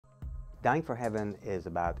Dying for Heaven is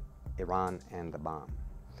about Iran and the bomb.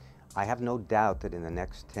 I have no doubt that in the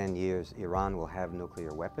next 10 years, Iran will have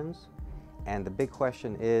nuclear weapons, and the big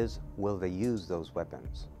question is, will they use those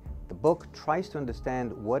weapons? The book tries to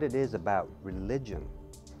understand what it is about religion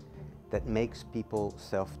that makes people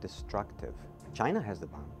self-destructive. China has the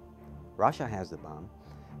bomb, Russia has the bomb,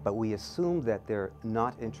 but we assume that they're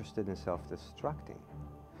not interested in self-destructing.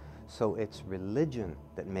 So it's religion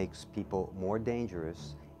that makes people more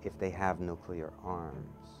dangerous if they have nuclear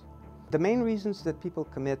arms. The main reasons that people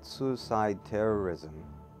commit suicide terrorism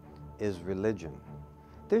is religion.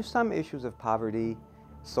 There's some issues of poverty,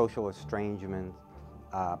 social estrangement,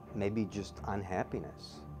 maybe just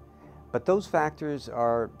unhappiness. But those factors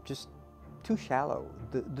are just too shallow.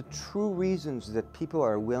 The true reasons that people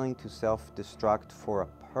are willing to self-destruct for a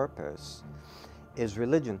purpose is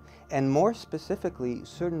religion, and more specifically,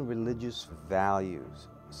 certain religious values.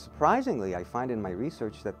 Surprisingly, I find in my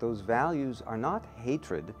research that those values are not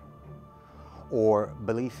hatred or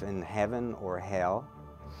belief in heaven or hell.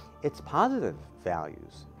 It's positive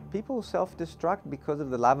values. People self-destruct because of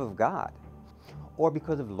the love of God, or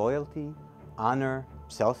because of loyalty, honor,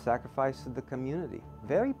 self-sacrifice to the community.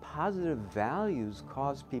 Very positive values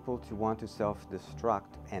cause people to want to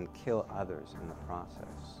self-destruct and kill others in the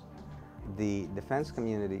process. The defense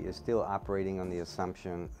community is still operating on the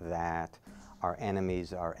assumption that our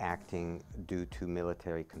enemies are acting due to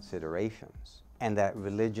military considerations, and that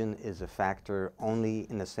religion is a factor only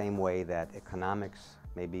in the same way that economics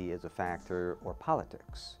maybe is a factor, or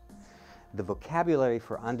politics. The vocabulary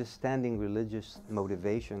for understanding religious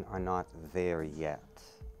motivation are not there yet.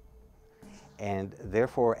 And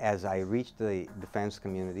therefore, as I reach the defense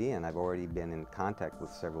community, and I've already been in contact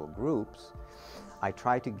with several groups, I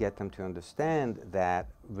try to get them to understand that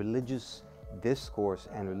religious discourse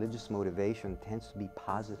and religious motivation tends to be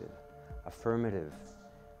positive, affirmative,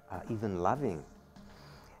 even loving,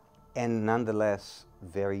 and nonetheless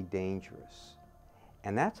very dangerous.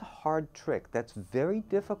 And that's a hard trick. That's very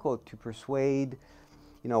difficult to persuade,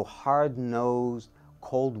 hard-nosed,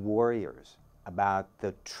 cold warriors about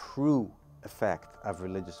the true effect of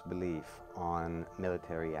religious belief on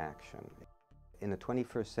military action. In the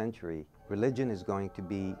 21st century, religion is going to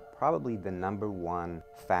be probably the #1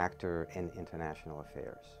 factor in international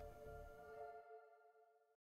affairs.